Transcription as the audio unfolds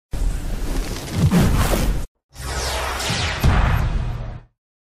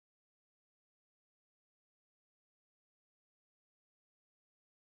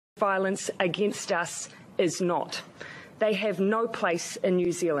violence against us is not. They have no place in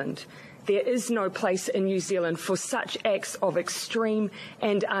New Zealand. There is no place in New Zealand for such acts of extreme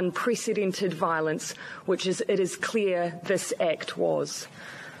and unprecedented violence, which it is clear this act was.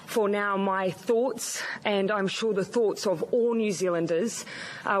 For now, my thoughts, and I'm sure the thoughts of all New Zealanders,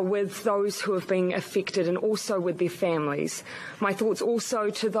 are with those who have been affected and also with their families. My thoughts also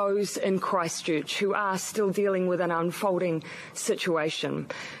to those in Christchurch who are still dealing with an unfolding situation.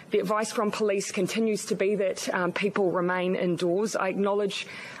 The advice from police continues to be that people remain indoors. I acknowledge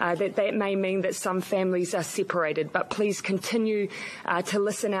that may mean that some families are separated, but please continue to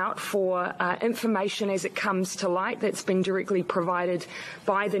listen out for information as it comes to light that's been directly provided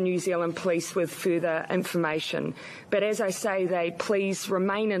by the New Zealand Police with further information. But as I say, please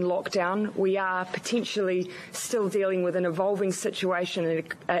remain in lockdown. We are potentially still dealing with an evolving situation,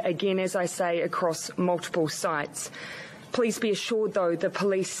 and again, as I say, across multiple sites. Please be assured, though, the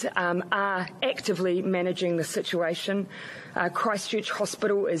police are actively managing the situation. Christchurch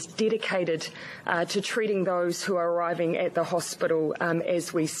Hospital is dedicated to treating those who are arriving at the hospital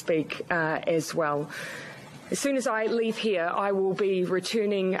as we speak as well. As soon as I leave here, I will be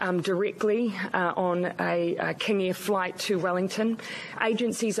returning directly on a King Air flight to Wellington.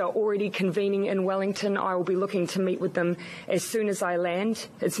 Agencies are already convening in Wellington. I will be looking to meet with them as soon as I land.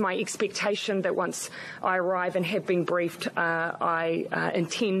 It's my expectation that once I arrive and have been briefed, I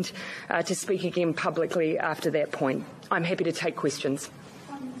intend to speak again publicly after that point. I'm happy to take questions.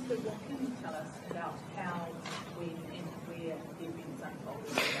 Prime Minister, what can you tell us about how, when and where the events unfolded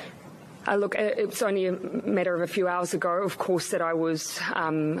today? Look, it's only a matter of a few hours ago, of course, that I was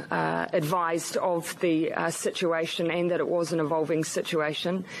advised of the situation and that it was an evolving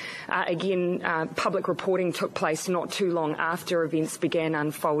situation. Again, public reporting took place not too long after events began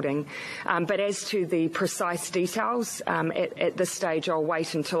unfolding. But as to the precise details, at this stage I'll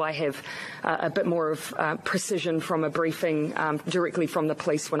wait until I have a bit more of precision from a briefing directly from the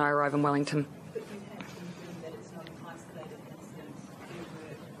police when I arrive in Wellington.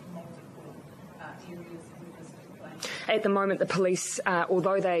 At the moment, the police,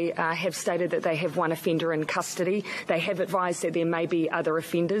 although they have stated that they have one offender in custody, they have advised that there may be other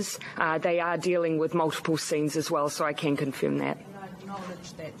offenders. They are dealing with multiple scenes as well, so I can confirm that. I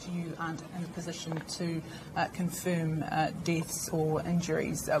acknowledge that you aren't in a position to confirm deaths or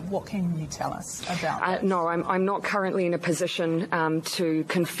injuries. What can you tell us about that? No, I'm not currently in a position to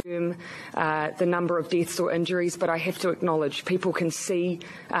confirm the number of deaths or injuries, but I have to acknowledge people can see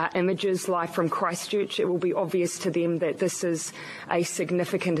images live from Christchurch. It will be obvious to them that this is a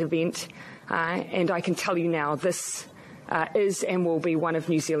significant event, and I can tell you now this is and will be one of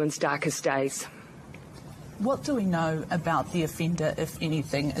New Zealand's darkest days. What do we know about the offender, if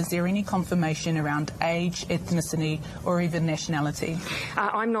anything? Is there any confirmation around age, ethnicity, or even nationality?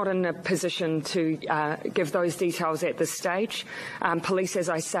 I'm not in a position to give those details at this stage. Police, as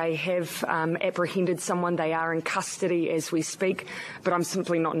I say, have apprehended someone. They are in custody as we speak, but I'm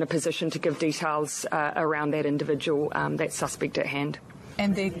simply not in a position to give details around that individual, that suspect at hand.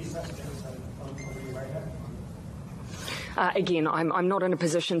 And again, I'm not in a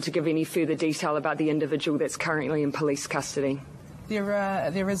position to give any further detail about the individual that's currently in police custody.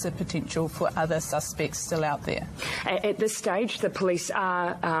 There is a potential for other suspects still out there. At this stage, the police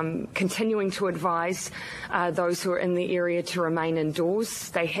are continuing to advise those who are in the area to remain indoors.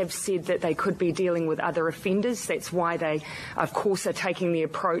 They have said that they could be dealing with other offenders. That's why they, of course, are taking the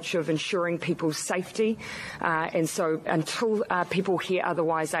approach of ensuring people's safety. And so until people hear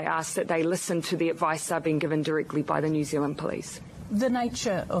otherwise, I ask that they listen to the advice they're being given directly by the New Zealand Police. The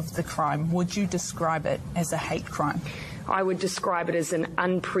nature of the crime, would you describe it as a hate crime? I would describe it as an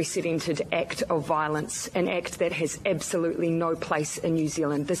unprecedented act of violence, an act that has absolutely no place in New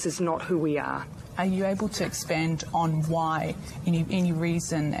Zealand. This is not who we are. Are you able to expand on why, any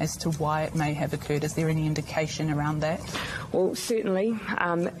reason as to why it may have occurred? Is there any indication around that? Well, certainly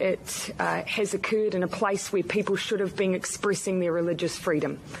it has occurred in a place where people should have been expressing their religious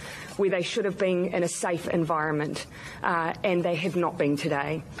freedom, where they should have been in a safe environment, and they have not been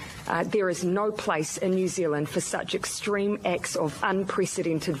today. There is no place in New Zealand for such extreme acts of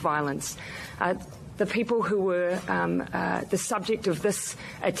unprecedented violence. The people who were the subject of this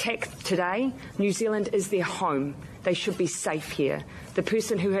attack today, New Zealand is their home. They should be safe here. The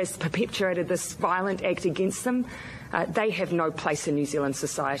person who has perpetrated this violent act against them, they have no place in New Zealand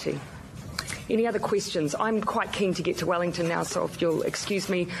society. Any other questions? I'm quite keen to get to Wellington now, so if you'll excuse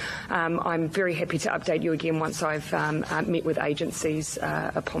me, I'm very happy to update you again once I've met with agencies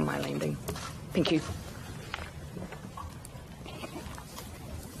upon my landing. Thank you.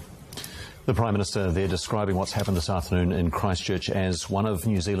 The Prime Minister there describing what's happened this afternoon in Christchurch as one of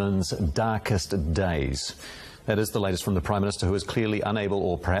New Zealand's darkest days. That is the latest from the Prime Minister, who is clearly unable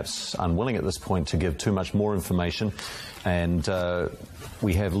or perhaps unwilling at this point to give too much more information. And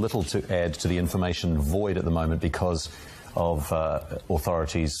we have little to add to the information void at the moment because of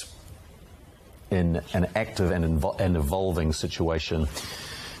authorities in an active and evolving situation.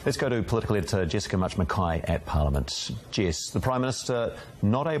 Let's go to political editor Jessica Much-Mackay at Parliament. Jess, the Prime Minister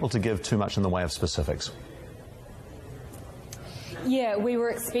not able to give too much in the way of specifics. Yeah, we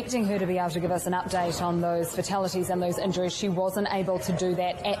were expecting her to be able to give us an update on those fatalities and those injuries. She wasn't able to do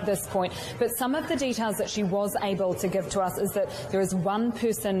that at this point. But some of the details that she was able to give to us is that there is one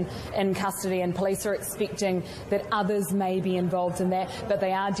person in custody and police are expecting that others may be involved in that, but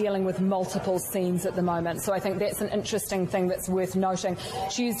they are dealing with multiple scenes at the moment. So I think that's an interesting thing that's worth noting.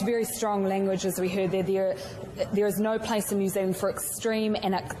 She used very strong language, as we heard there. There is no place in New Zealand for extreme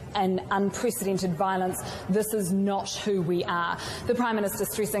and unprecedented violence. This is not who we are. The Prime Minister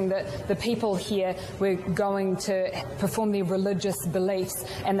stressing that the people here were going to perform their religious beliefs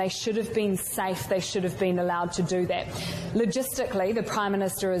and they should have been safe, they should have been allowed to do that. Logistically, the Prime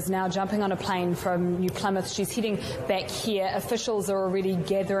Minister is now jumping on a plane from New Plymouth. She's heading back here. Officials are already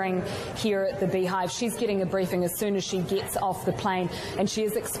gathering here at the Beehive. She's getting a briefing as soon as she gets off the plane, and she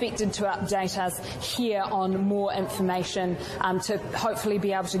is expected to update us here on more information to hopefully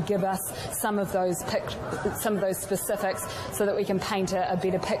be able to give us some of those specifics so that we can paint a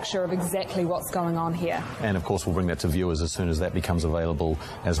better picture of exactly what's going on here. And of course we'll bring that to viewers as soon as that becomes available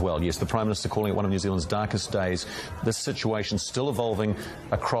as well. Yes, the Prime Minister calling it one of New Zealand's darkest days. This situation still evolving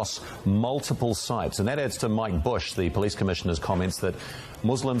across multiple sites, and that adds to Mike Bush, the Police Commissioner's comments that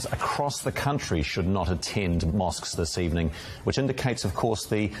Muslims across the country should not attend mosques this evening, which indicates, of course,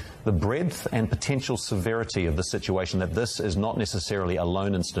 the breadth and potential severity of the situation, that this is not necessarily a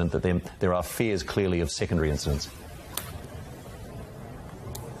lone incident, that there are fears clearly of secondary incidents.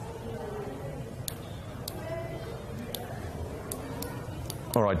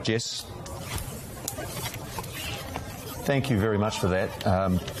 All right, Jess. Thank you very much for that.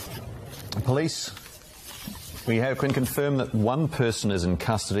 Police, we can confirm that one person is in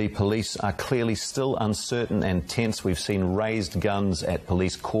custody. Police are clearly still uncertain and tense. We've seen raised guns at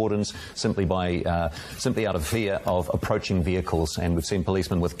police cordons simply out of fear of approaching vehicles, and we've seen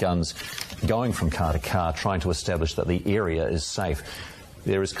policemen with guns going from car to car trying to establish that the area is safe.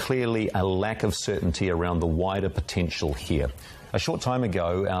 There is clearly a lack of certainty around the wider potential here. A short time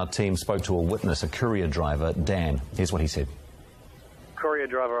ago, our team spoke to a witness, a courier driver, Dan. Here's what he said. Courier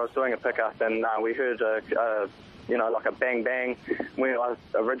driver, I was doing a pickup and we heard like a bang bang. I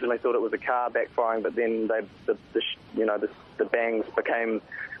originally thought it was a car backfiring, but then the bangs became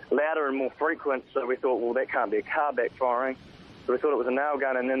louder and more frequent. So we thought, well, that can't be a car backfiring. So we thought it was a nail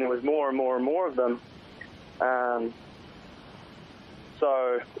gun, and then there was more and more and more of them.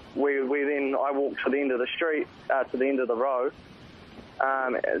 So I walked to the end of the street, to the end of the road,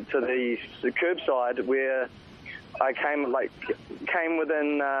 to the curbside, where I came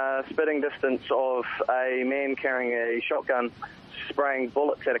within spitting distance of a man carrying a shotgun, spraying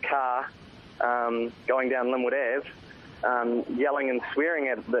bullets at a car, going down Linwood Ave, yelling and swearing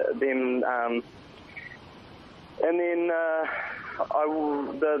at them. And then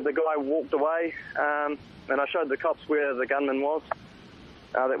the guy walked away, and I showed the cops where the gunman was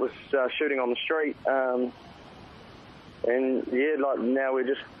that was shooting on the street. And yeah, now we're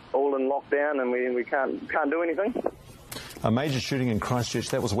just all in lockdown and we can't do anything. A major shooting in Christchurch.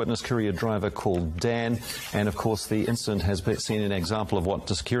 That was a witness courier driver called Dan. And of course the incident has seen an example of what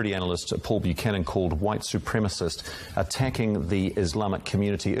the security analyst Paul Buchanan called white supremacist attacking the Islamic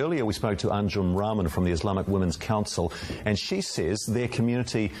community. Earlier we spoke to Anjum Rahman from the Islamic Women's Council, and she says their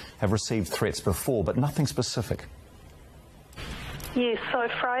community have received threats before, but nothing specific. Yes, so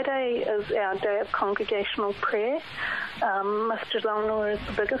Friday is our day of congregational prayer. Masjid Al-Nur is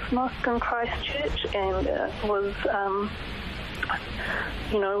the biggest mosque in Christchurch, and it was,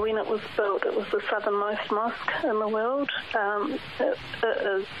 when it was built, it was the southernmost mosque in the world. It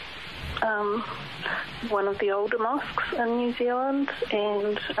is one of the older mosques in New Zealand,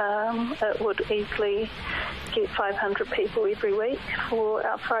 and it would easily get 500 people every week for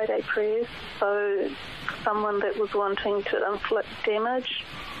our Friday prayers. So someone that was wanting to inflict damage,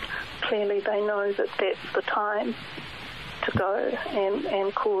 clearly they know that that's the time to go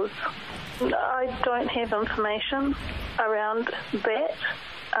and cause. I don't have information around that.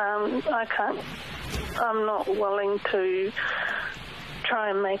 I'm not willing to try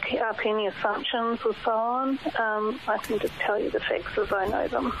and make up any assumptions or so on. I can just tell you the facts as I know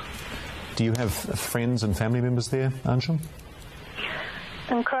them. Do you have friends and family members there, Anjum?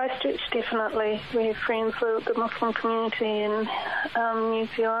 In Christchurch, definitely. We have friends with the Muslim community in New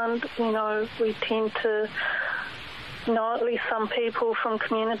Zealand. You know, we tend to know at least some people from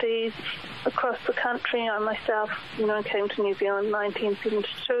communities across the country. I myself, you know, came to New Zealand in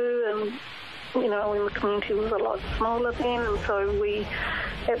 1972, and, you know, when the community was a lot smaller then, and so we,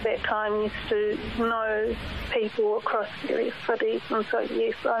 at that time, used to know people across various cities, and so,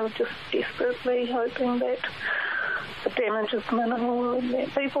 yes, I'm just desperately hoping that the damage is minimal and that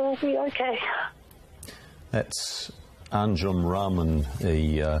people will be okay. That's Anjum Rahman,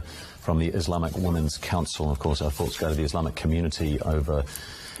 from the Islamic Women's Council. Of course, our thoughts go to the Islamic community over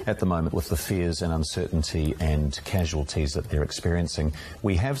at the moment with the fears and uncertainty and casualties that they're experiencing.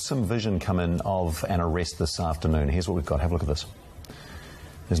 We have some vision come in of an arrest this afternoon. Here's what we've got. Have a look at this.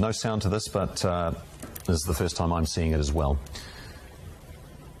 There's no sound to this, but this is the first time I'm seeing it as well.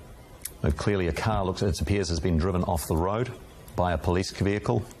 Clearly a car, it appears, has been driven off the road by a police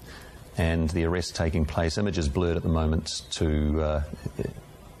vehicle, and the arrest taking place. Image is blurred at the moment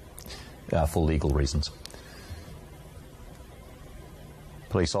for legal reasons.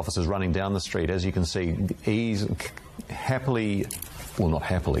 Police officers running down the street. As you can see, happily, well, not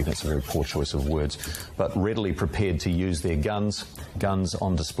happily, that's a very poor choice of words, but readily prepared to use their guns. Guns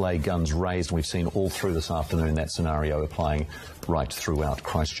on display, guns raised. We've seen all through this afternoon that scenario applying right throughout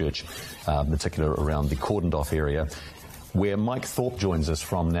Christchurch, particularly around the cordoned off area, where Mike Thorpe joins us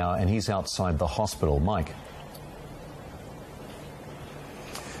from now, and he's outside the hospital. Mike.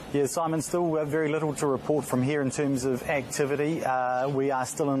 Yeah, Simon, still very little to report from here in terms of activity. We are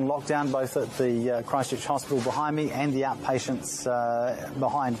still in lockdown, both at the Christchurch Hospital behind me and the outpatients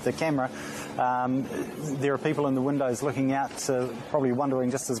behind the camera. There are people in the windows looking out, probably wondering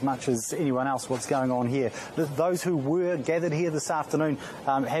just as much as anyone else what's going on here. Those who were gathered here this afternoon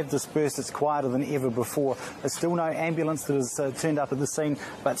have dispersed. It's quieter than ever before. There's still no ambulance that has turned up at the scene,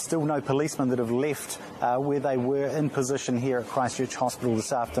 but still no policemen that have left where they were in position here at Christchurch Hospital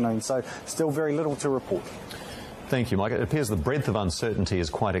this afternoon. So still very little to report. Thank you, Mike. It appears the breadth of uncertainty is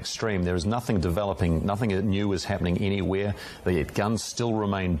quite extreme. There is nothing developing, nothing new is happening anywhere. The guns still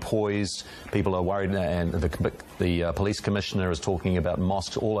remain poised. People are worried, and the police commissioner is talking about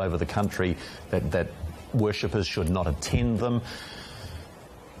mosques all over the country, that worshippers should not attend them.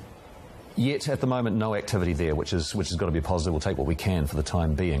 Yet, at the moment, no activity there, which has got to be positive. We'll take what we can for the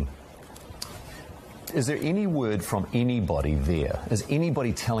time being. Is there any word from anybody there? Is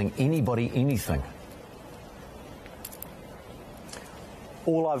anybody telling anybody anything?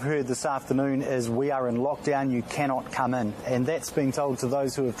 All I've heard this afternoon is we are in lockdown, you cannot come in. And that's being told to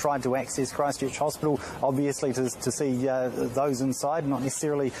those who have tried to access Christchurch Hospital, obviously to see those inside, not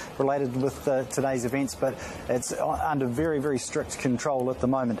necessarily related with today's events, but it's under very, very strict control at the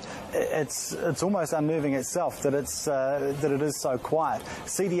moment. It's almost unnerving itself that it is so quiet.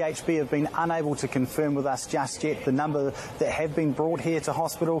 CDHB have been unable to confirm with us just yet the number that have been brought here to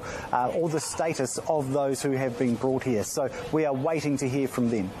hospital or the status of those who have been brought here. So we are waiting to hear from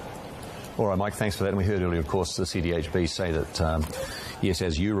them. All right, Mike, thanks for that. And we heard earlier, of course, the CDHB say that, yes,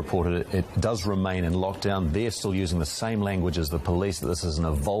 as you reported, it does remain in lockdown. They're still using the same language as the police, that this is an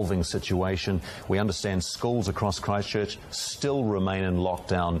evolving situation. We understand schools across Christchurch still remain in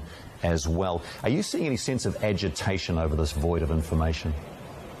lockdown as well. Are you seeing any sense of agitation over this void of information?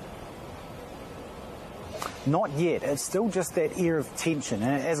 Not yet. It's still just that air of tension.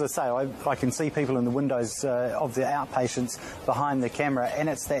 And as I say, I can see people in the windows of the outpatients behind the camera, and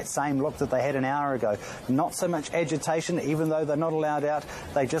it's that same look that they had an hour ago. Not so much agitation, even though they're not allowed out.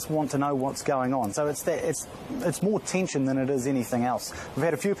 They just want to know what's going on. So it's more tension than it is anything else. We've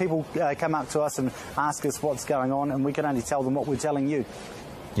had a few people come up to us and ask us what's going on, and we can only tell them what we're telling you.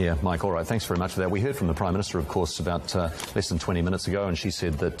 Yeah, Mike, all right, thanks very much for that. We heard from the Prime Minister, of course, about less than 20 minutes ago, and she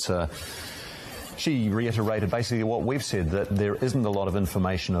said that she reiterated basically what we've said, that there isn't a lot of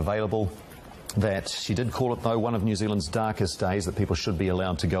information available, that she did call it, though, one of New Zealand's darkest days, that people should be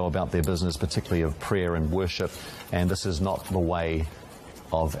allowed to go about their business, particularly of prayer and worship, and this is not the way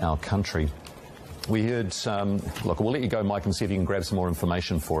of our country. We heard, look, we'll let you go, Mike, and see if you can grab some more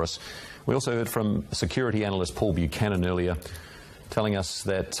information for us. We also heard from security analyst Paul Buchanan earlier, telling us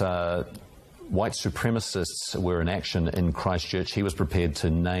that white supremacists were in action in Christchurch. He was prepared to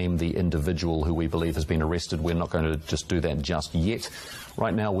name the individual who we believe has been arrested. We're not going to just do that just yet.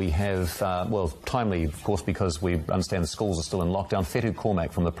 Right now we have, well, timely, of course, because we understand the schools are still in lockdown. Whetu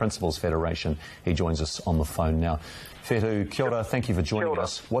Cormac from the Principals Federation, he joins us on the phone now. Whetu, kia ora, thank you for joining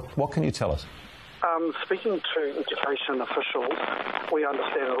us. What can you tell us? Speaking to education officials, we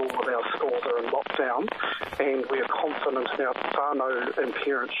understand that all of our schools are in lockdown, and we are confident our whānau and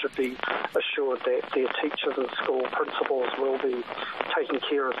parents should be assured that their teachers and school principals will be taking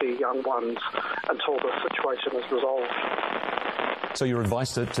care of their young ones until the situation is resolved. So your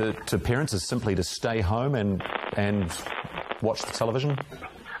advice to parents is simply to stay home and watch the television?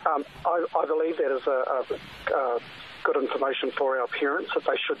 I believe that is a good information for our parents, that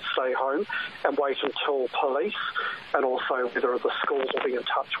they should stay home and wait until police and also whether the schools will be in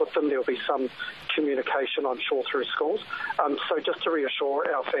touch with them. There will be some communication, I'm sure, through schools. So just to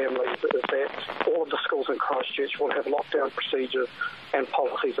reassure our families is that all of the schools in Christchurch will have lockdown procedures and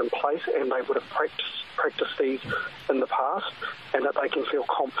policies in place, and they would have practiced these in the past, and that they can feel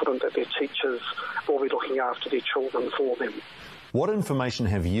confident that their teachers will be looking after their children for them. What information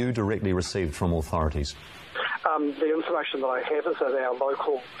have you directly received from authorities? The information that I have is that our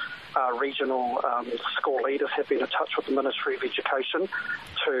local regional school leaders have been in touch with the Ministry of Education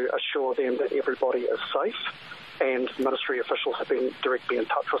to assure them that everybody is safe, and ministry officials have been directly in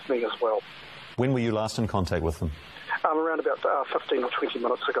touch with me as well. When were you last in contact with them? Around about 15 or 20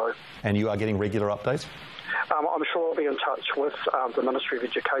 minutes ago. And you are getting regular updates? I'm sure I'll be in touch with the Ministry of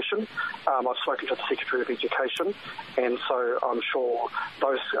Education. I've spoken to the Secretary of Education, and so I'm sure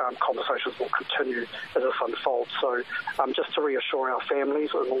those conversations will continue as this unfolds. So just to reassure our families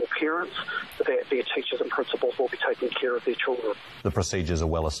and all parents that their teachers and principals will be taking care of their children. The procedures are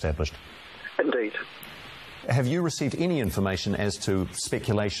well established? Indeed. Have you received any information as to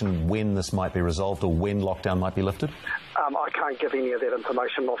speculation when this might be resolved or when lockdown might be lifted? I can't give any of that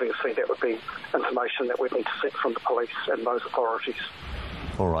information. Obviously, that would be information that we'd need to seek from the police and those authorities.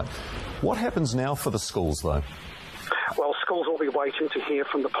 All right. What happens now for the schools, though? Well, schools will be waiting to hear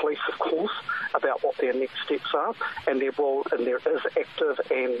from the police, of course, about what their next steps are, and there is active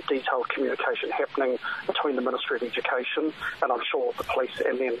and detailed communication happening between the Ministry of Education and I'm sure the police,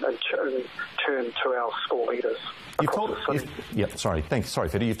 and then in turn to our school leaders. Sorry,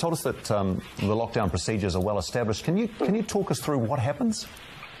 Fede. You've told us that the lockdown procedures are well established. Can you talk us through what happens?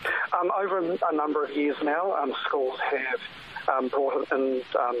 Over a number of years now, schools have brought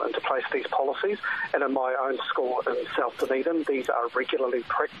into place these policies, and in my own school in South Dunedin, these are regularly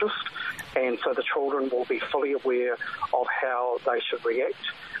practiced, and so the children will be fully aware of how they should react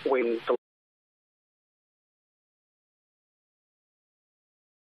when the